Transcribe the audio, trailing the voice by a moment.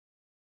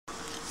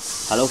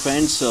Hello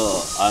friends,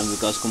 I'm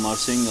Vikas Kumar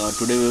Singh.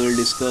 Today we will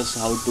discuss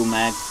how to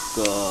make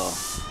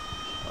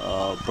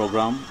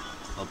program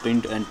a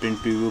print and print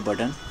preview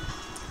button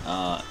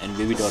in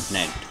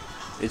vb.net.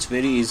 It's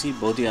very easy,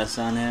 बहुत ही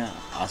आसान है,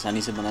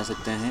 आसानी से बना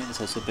सकते हैं.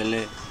 सबसे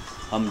पहले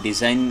हम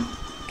डिज़ाइन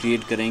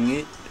क्रिएट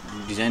करेंगे.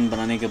 डिज़ाइन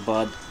बनाने के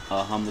बाद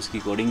हम उसकी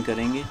कोडिंग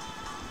करेंगे.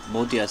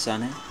 बहुत ही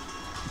आसान है.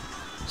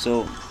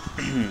 So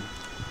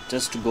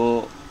just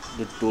go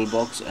the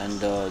toolbox and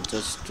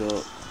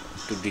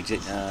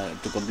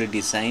to complete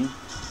design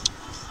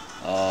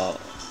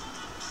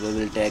we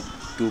will take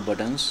two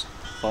buttons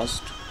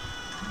first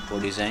for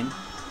design.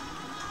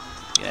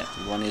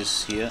 One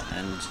is here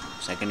and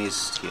second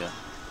is here.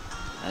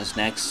 As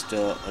next,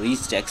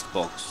 reach text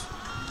box.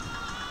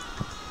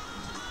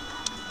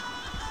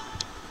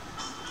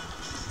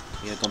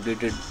 Here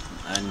completed,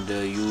 and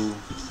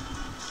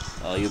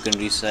you can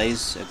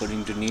resize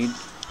according to need,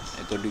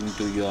 according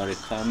to your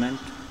requirement.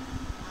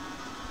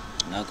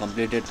 Now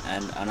completed.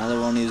 And another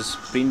one is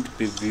print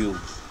preview.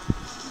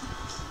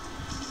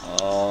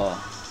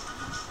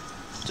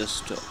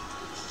 Just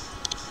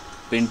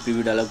print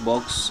preview dialog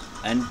box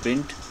and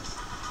print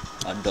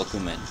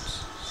documents.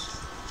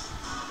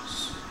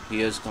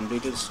 Here is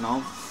completed.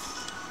 Now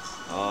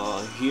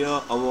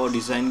here our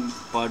design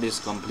part is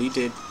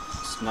completed.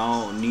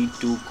 Now need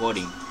to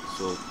coding.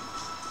 So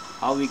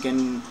how we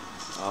can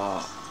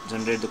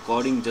generate the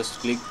coding? Just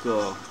click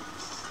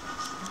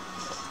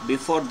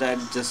before that,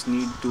 just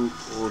need to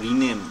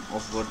rename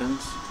of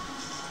buttons.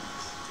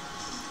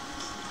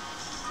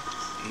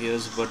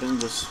 Here's button,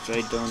 just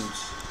write down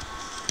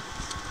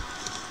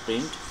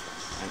print,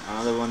 and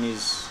another one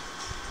is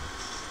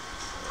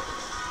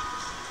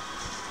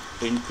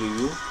print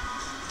preview.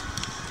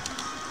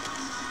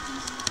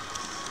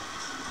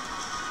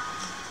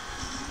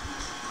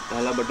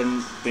 पहला button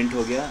print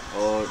हो गया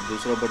और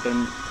दूसरा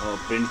button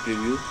print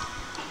preview.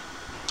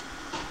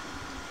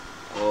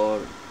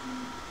 और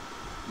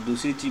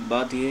दूसरी चीज़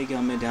बात यह है कि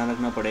हमें ध्यान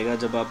रखना पड़ेगा,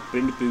 जब आप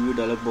प्रिंट प्रीव्यू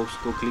डायलॉग बॉक्स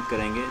को क्लिक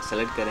करेंगे,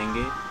 सेलेक्ट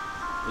करेंगे,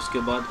 उसके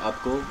बाद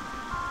आपको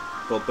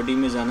प्रॉपर्टी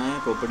में जाना है.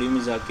 प्रॉपर्टी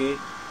में जाके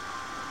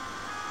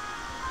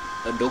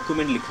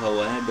डॉक्यूमेंट लिखा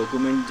हुआ है,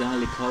 डॉक्यूमेंट जहाँ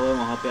लिखा हुआ है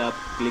वहाँ पे आप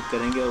क्लिक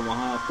करेंगे और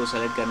वहाँ आपको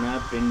सेलेक्ट करना है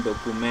प्रिंट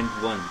डॉक्यूमेंट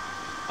 1.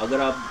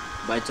 अगर आप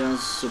बाय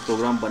चांस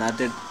प्रोग्राम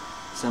बनाते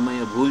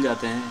समय भूल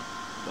जाते हैं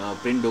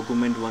प्रिंट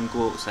डॉक्यूमेंट 1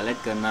 को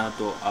सेलेक्ट करना,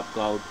 तो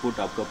आपका आउटपुट,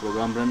 आपका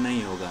प्रोग्राम रन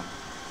नहीं होगा.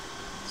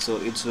 So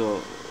it's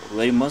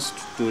very must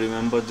to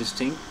remember this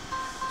thing.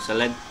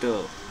 Select,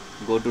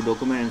 go to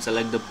document and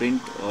select the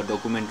print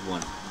document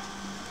 1.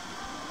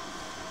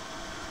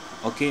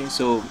 Okay,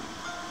 so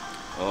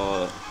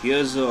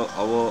here's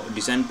our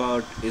design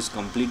part is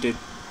completed.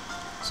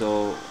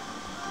 So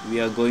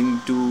we are going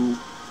to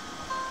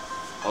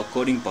a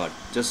coding part.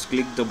 Just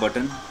click the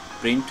button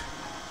print.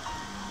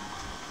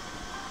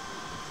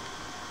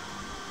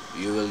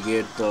 You will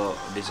get the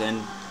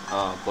design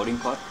coding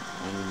part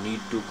and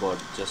need to code.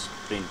 Just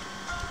print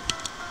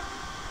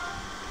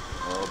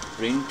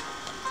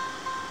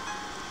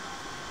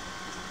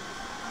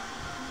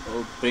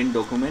print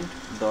document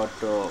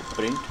dot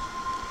print.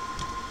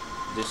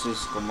 This is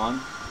command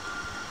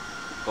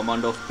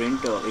of print.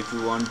 If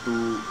you want to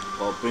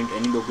print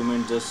any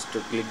document, just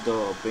click the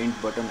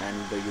print button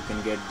and you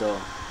can get the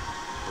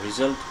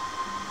result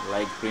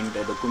like print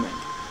a document.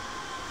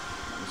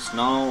 It's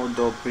now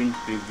the print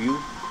preview.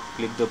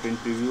 Click the print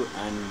preview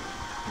and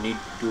need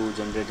to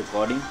generate the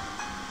coding.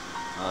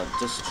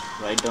 Just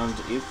write down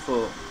the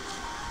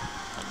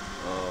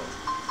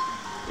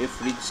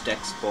if reach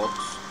text box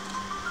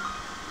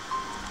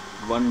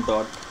 1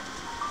 dot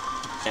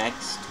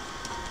text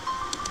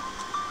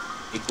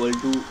equal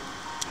to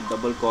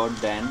double quote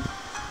then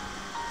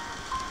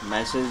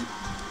message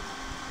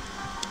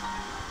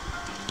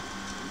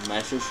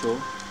show.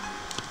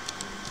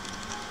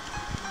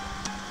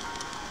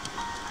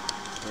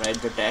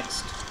 Write the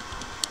text.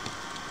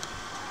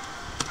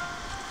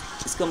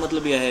 इसका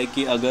मतलब यह है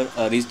कि अगर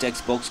reach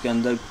text box के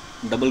अंदर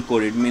double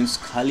coded means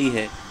खाली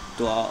है,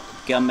 तो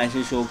क्या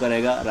मैसेज शो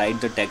करेगा? Right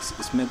the text.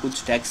 इसमें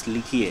कुछ टेक्स्ट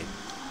लिखिए.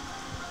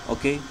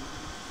 Okay,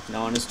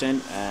 now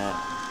understand.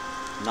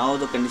 Now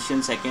the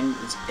condition second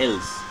is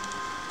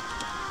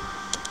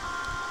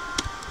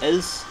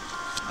else.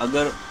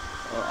 अगर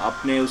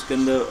आपने उसके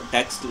अंदर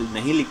टेक्स्ट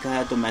नहीं लिखा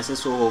है तो मैसेज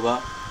शो होगा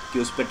कि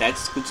उस पर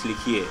टेक्स्ट कुछ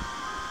लिखिए.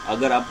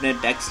 अगर आपने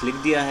टेक्स्ट लिख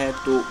दिया है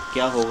तो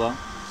क्या होगा?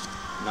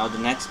 Now the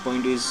next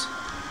point is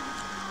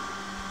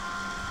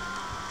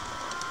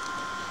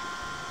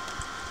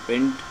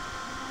print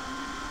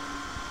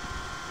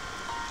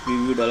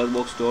preview dialog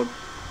box dot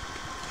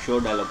show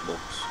dialog box.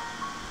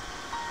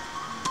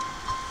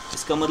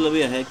 इसका मतलब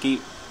यह है कि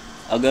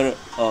अगर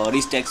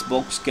रिच टेक्स्ट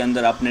बॉक्स के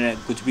अंदर आपने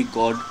कुछ भी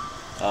कोड,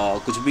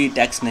 कुछ भी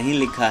टेक्स्ट नहीं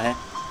लिखा है,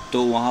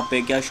 तो वहाँ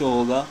पे क्या शो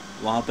होगा?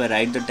 वहाँ पे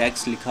राइट द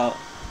टेक्स्ट लिखा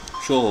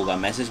शो होगा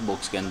मैसेज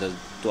बॉक्स के अंदर.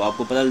 तो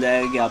आपको पता चल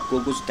जाएगा कि आपको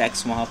कुछ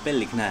टेक्स्ट वहाँ पे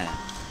लिखना है.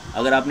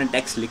 अगर आपने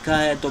टेक्स्ट लिखा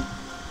है तो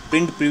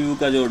प्रिंट प्रीव्यू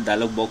का जो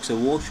डायलॉग बॉक्स है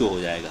वो शो हो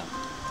जाएगा.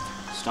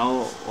 Now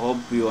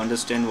hope you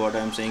understand what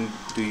I am saying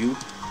to you.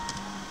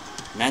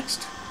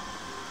 Next,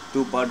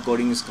 two-part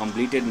coding is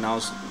completed. Now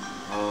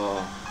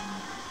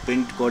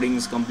print coding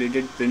is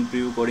completed, print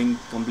preview coding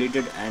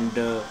completed, and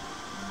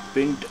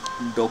print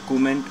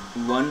document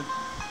 1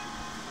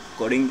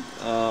 coding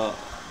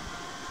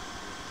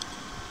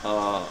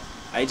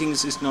I think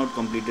this is not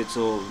completed,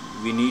 so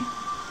we need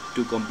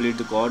to complete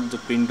the code. The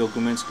print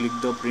documents, click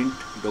the print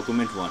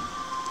document 1.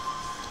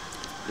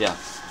 Yeah,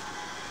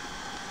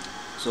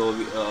 so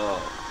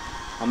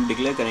हम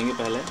declare करेंगे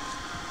पहले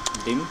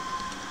dim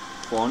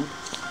font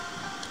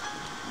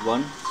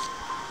 1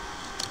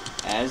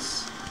 as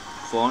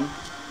font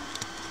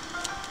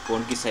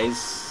की size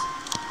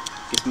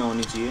कितना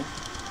होनी चाहिए,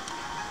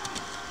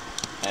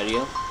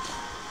 Arial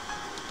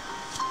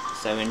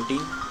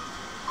 17,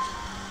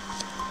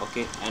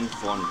 okay, and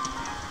font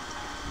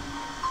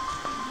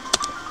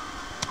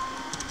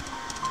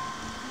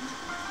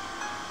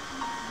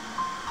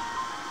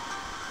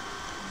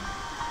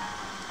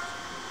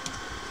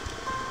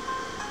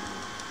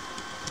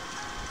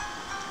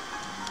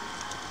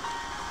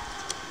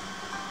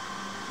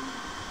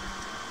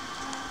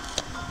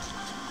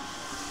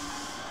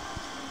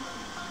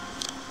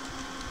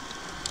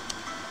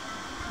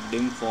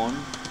dim font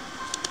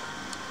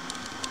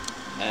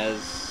as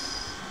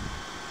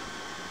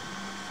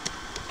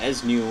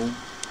new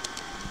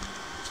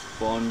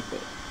font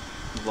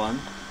 1,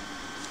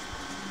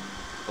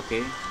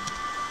 okay,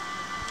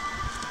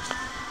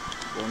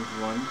 font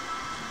 1,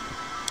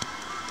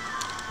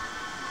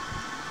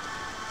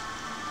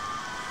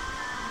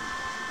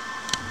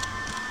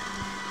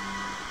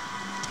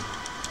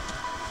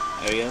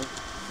 Arial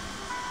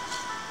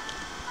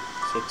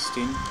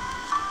 16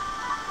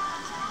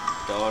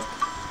 dot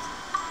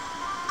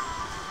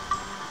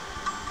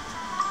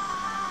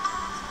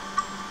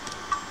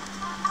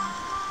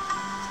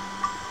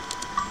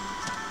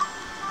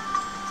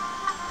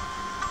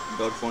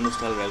font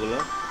style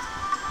regular.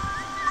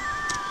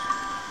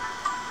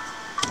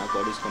 Now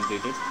code is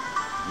completed.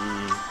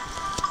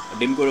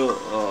 dim को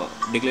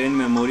declare in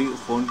memory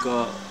font का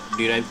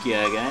derive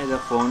किया गया है.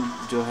 जब फ़ॉन्ट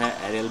जो है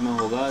एरियल में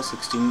होगा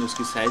 16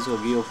 उसकी साइज़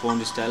होगी और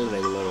फ़ॉन्ट स्टाइल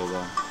रेगुलर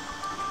होगा.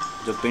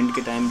 जो प्रिंट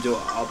के टाइम जो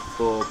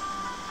आपको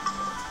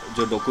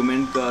जो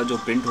डॉक्यूमेंट का जो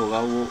प्रिंट होगा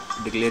वो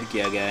डिक्लेयर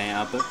किया गया है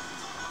यहाँ पर.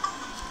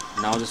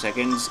 Now the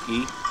second is E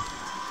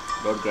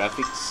dot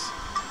graphics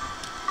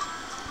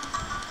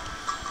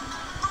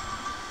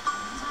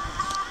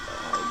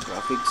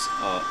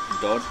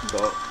dot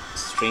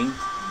string,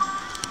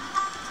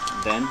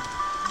 then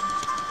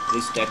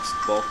this text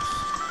box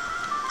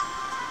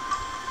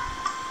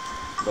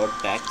dot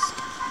text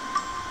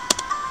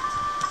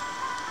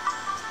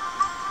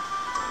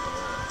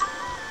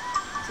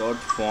dot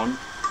font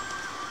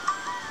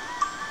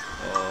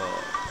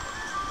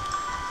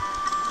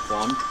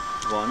font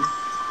 1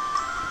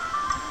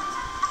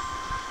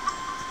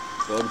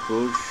 dot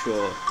brush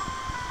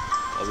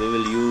we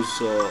will use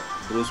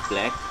brush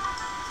black,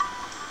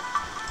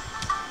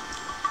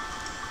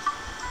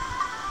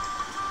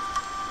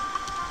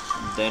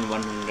 then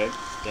 100,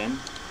 then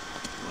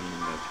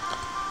 100.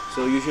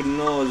 So you should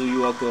know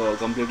you are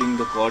completing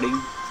the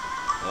coding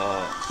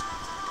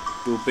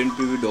to print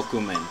preview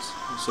documents.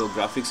 So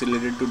graphics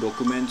related to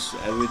documents,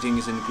 everything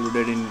is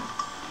included in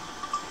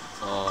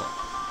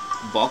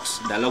box,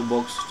 dialog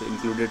box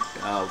included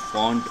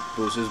font,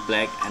 process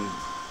black, and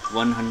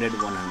 100 is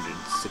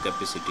the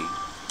capacity.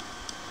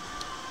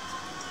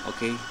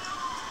 Okay,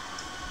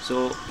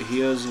 so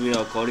here's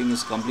where coding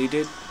is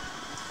completed.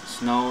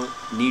 So now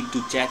need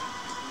to check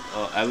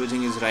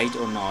everything is right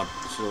or not.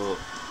 So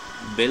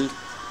build,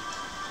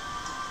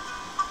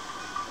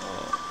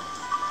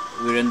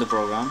 we run the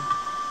program.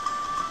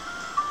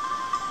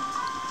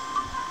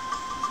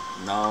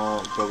 Now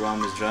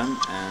program is run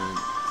and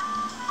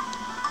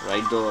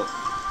write the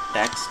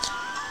text.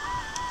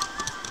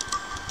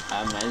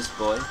 I'm nice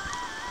boy,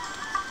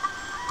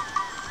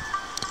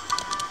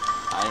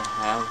 I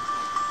have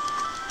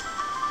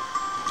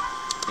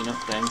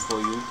enough time for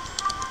you,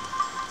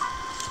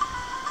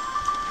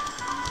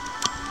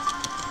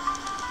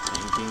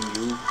 thanking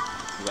you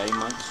very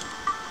much.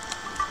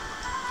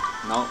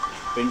 Now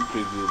print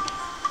preview.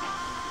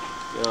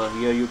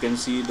 Here you can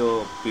see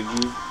the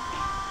preview.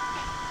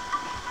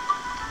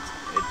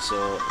 It's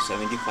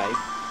 75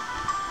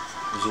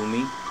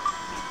 zooming.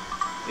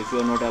 If you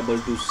are not able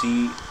to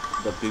see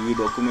the preview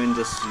document,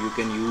 just you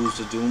can use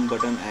the zoom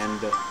button and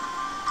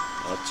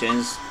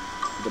change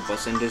the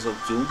percentage of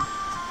zoom.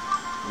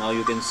 Now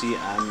you can see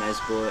I'm nice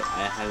boy,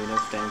 I have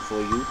enough time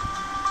for you,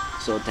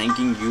 so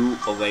thanking you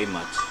very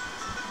much.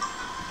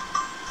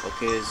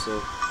 Okay,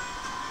 so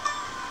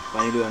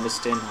finally you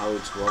understand how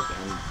it's work,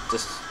 and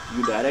just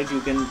you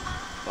can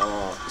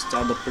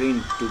start the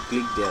print to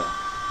click there.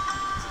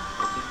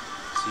 Okay,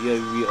 so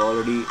here we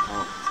already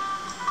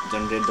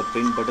generate the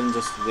print button.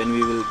 Just when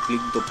we will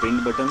click the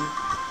print button,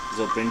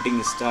 the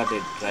printing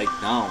started right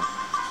now.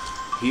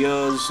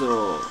 Here's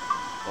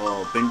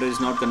printer is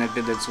not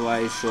connected, that's why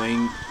it's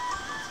showing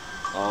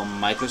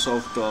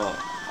Microsoft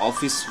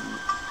Office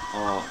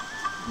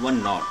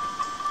one not.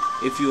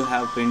 If you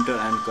have printer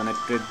and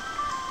connected,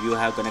 you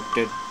have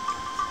connected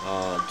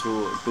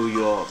through to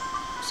your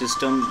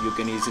system, you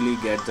can easily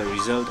get the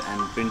result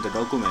and print the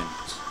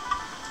documents.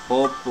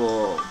 Hope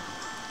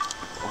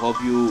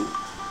you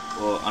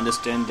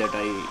understand that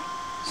I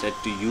said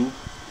to you.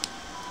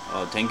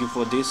 Thank you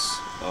for this.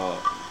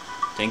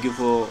 Thank you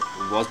for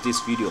watch this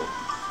video.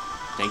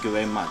 Thank you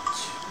very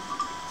much.